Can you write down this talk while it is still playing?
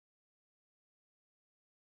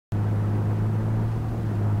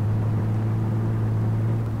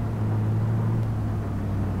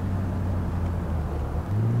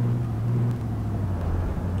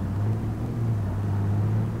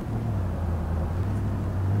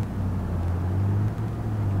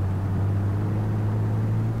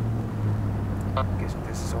Guessing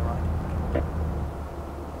this is alright.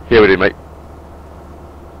 Yeah, we do, mate.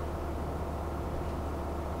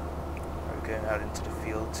 We're going out into the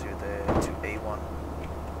field to A1.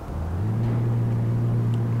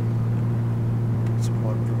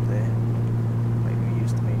 Support from there. Maybe we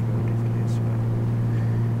use the main road if it is, but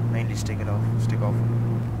mainly stick off. Stay with it.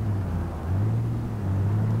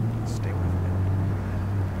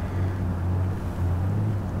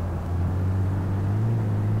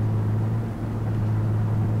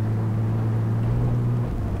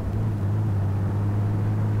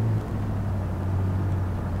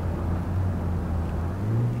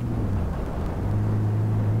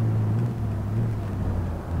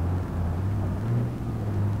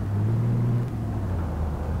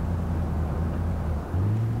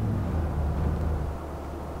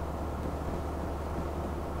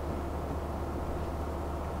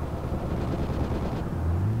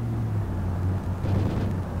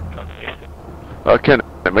 Ken,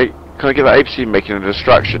 mate, can I get that APC making a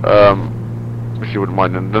distraction? If you wouldn't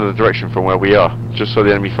mind, in another direction from where we are, just so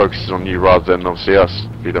the enemy focuses on you rather than obviously us,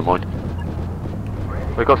 if you don't mind.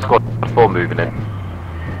 We've got squad 4 moving in.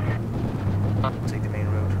 Take the main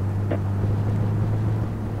road.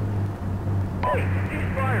 Hey, cease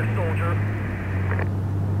fire, soldier.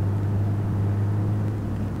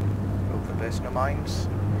 Hope for the best, no mines.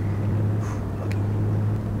 Lucky.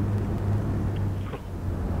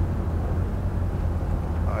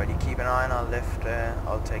 Alright, you keep an eye on our left,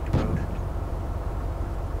 I'll take the road.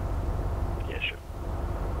 Yeah, sure.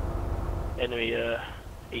 Enemy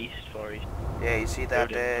east, far east. Yeah, you see that,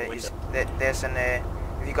 there's an,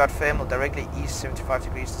 if you got thermal directly east 75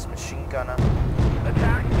 degrees, there's a machine gunner.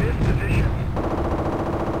 Attack this position.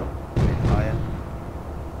 A bit higher.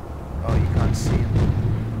 Oh, you can't see him.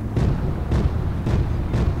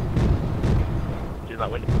 He's in that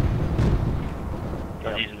window. No,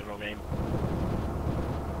 he's in the wrong aim.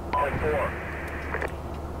 10-4.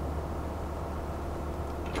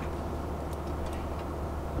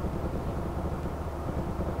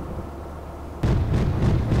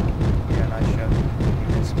 Yeah, nice shot. You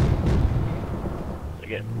missed.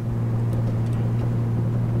 Again.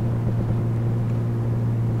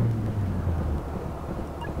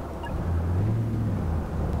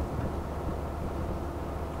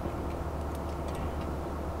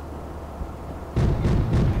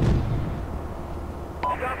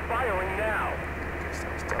 Stop firing now. Guess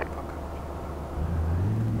that was Del Puck.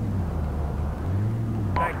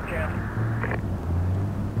 Thanks, Jeff.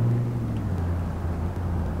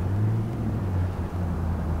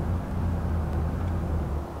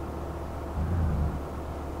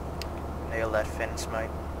 Nail that fence,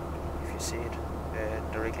 mate. If you see it,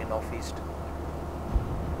 directly northeast.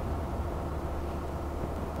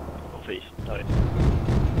 Northeast. Nice.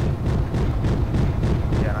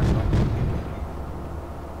 Yeah, nice one.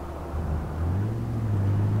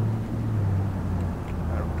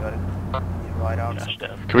 Alright, got it. You ride out. Dash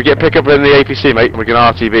down. Can we get pick up in the APC, mate, and we can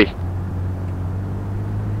RTB?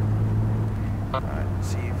 Alright,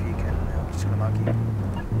 see if you can. I'm just gonna mark you.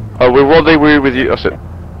 Oh, we're with you. That's it.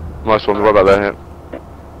 Nice one, right about there. Yeah.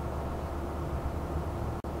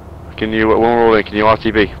 Can you, when we're all in, can you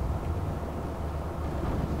RTB?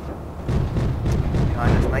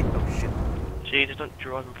 Behind us, mate. Oh shit. See, just don't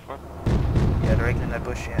drive in front. Yeah, directly in that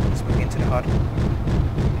bush, yeah. Let's move into the hut.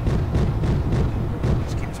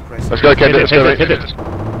 Just keep us pressing. Let's go, Ken. Let's go, mate. Go, go, go!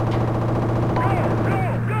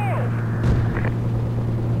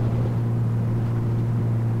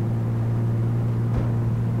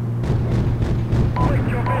 Quick,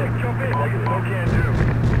 jump in, like it's no can do.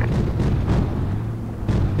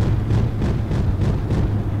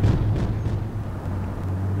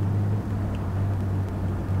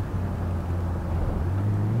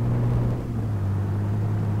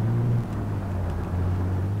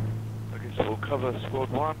 Okay, so we'll cover squad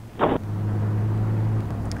 1.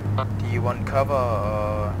 Do you want cover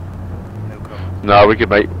or no cover? No, we good,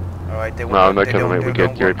 mate. Alright, they No, want no they cover, don't, mate. they We don't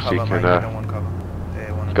get your want APC cover, can, mate. They don't want cover.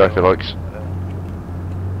 They want go if he likes.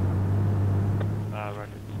 Right.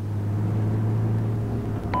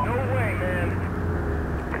 No way, man.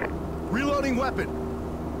 Reloading weapon.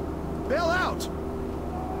 Bail out.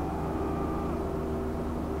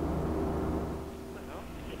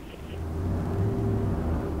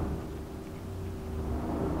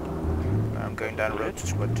 I'm going down the road to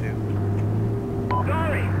squad 2.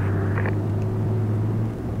 Sorry.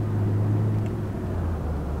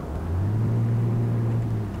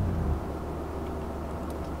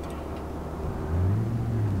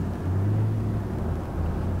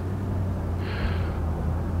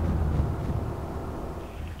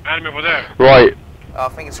 Enemy over there. Right, I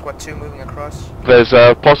think it's squad 2 moving across. There's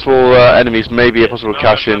possible enemies, maybe a possible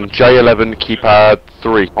cache in J11 keypad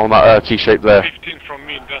 3 on that T-shape there. 15 from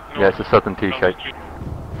me, that north. Yeah, it's a southern T-shape.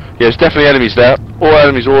 Yeah, there's definitely enemies there. All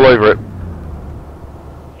enemies all over it.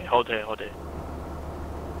 Yeah, hold there, hold there.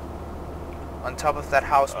 On top of that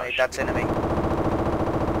house, mate, that's enemy.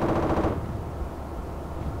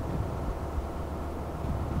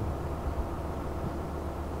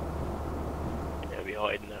 Yeah, we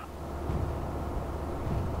hiding now.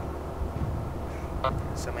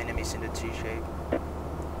 Some enemies in the T-shape.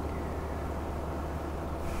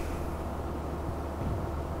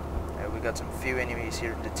 We got some few enemies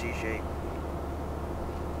here in the T-shape.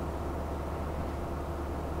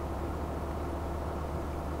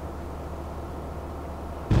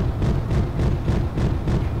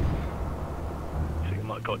 I think I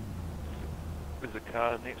might have got. There's a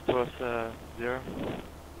car next to us, 0.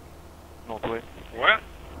 Northwest. Where?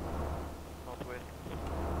 Northwest.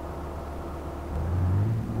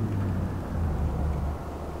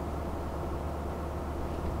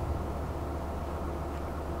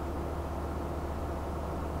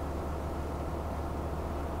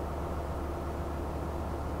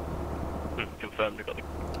 Confirmed, I got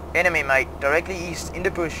the. Enemy, mate, directly east, in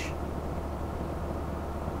the bush.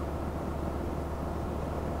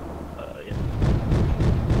 Yeah.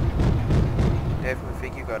 Dev, we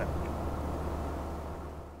think you got him.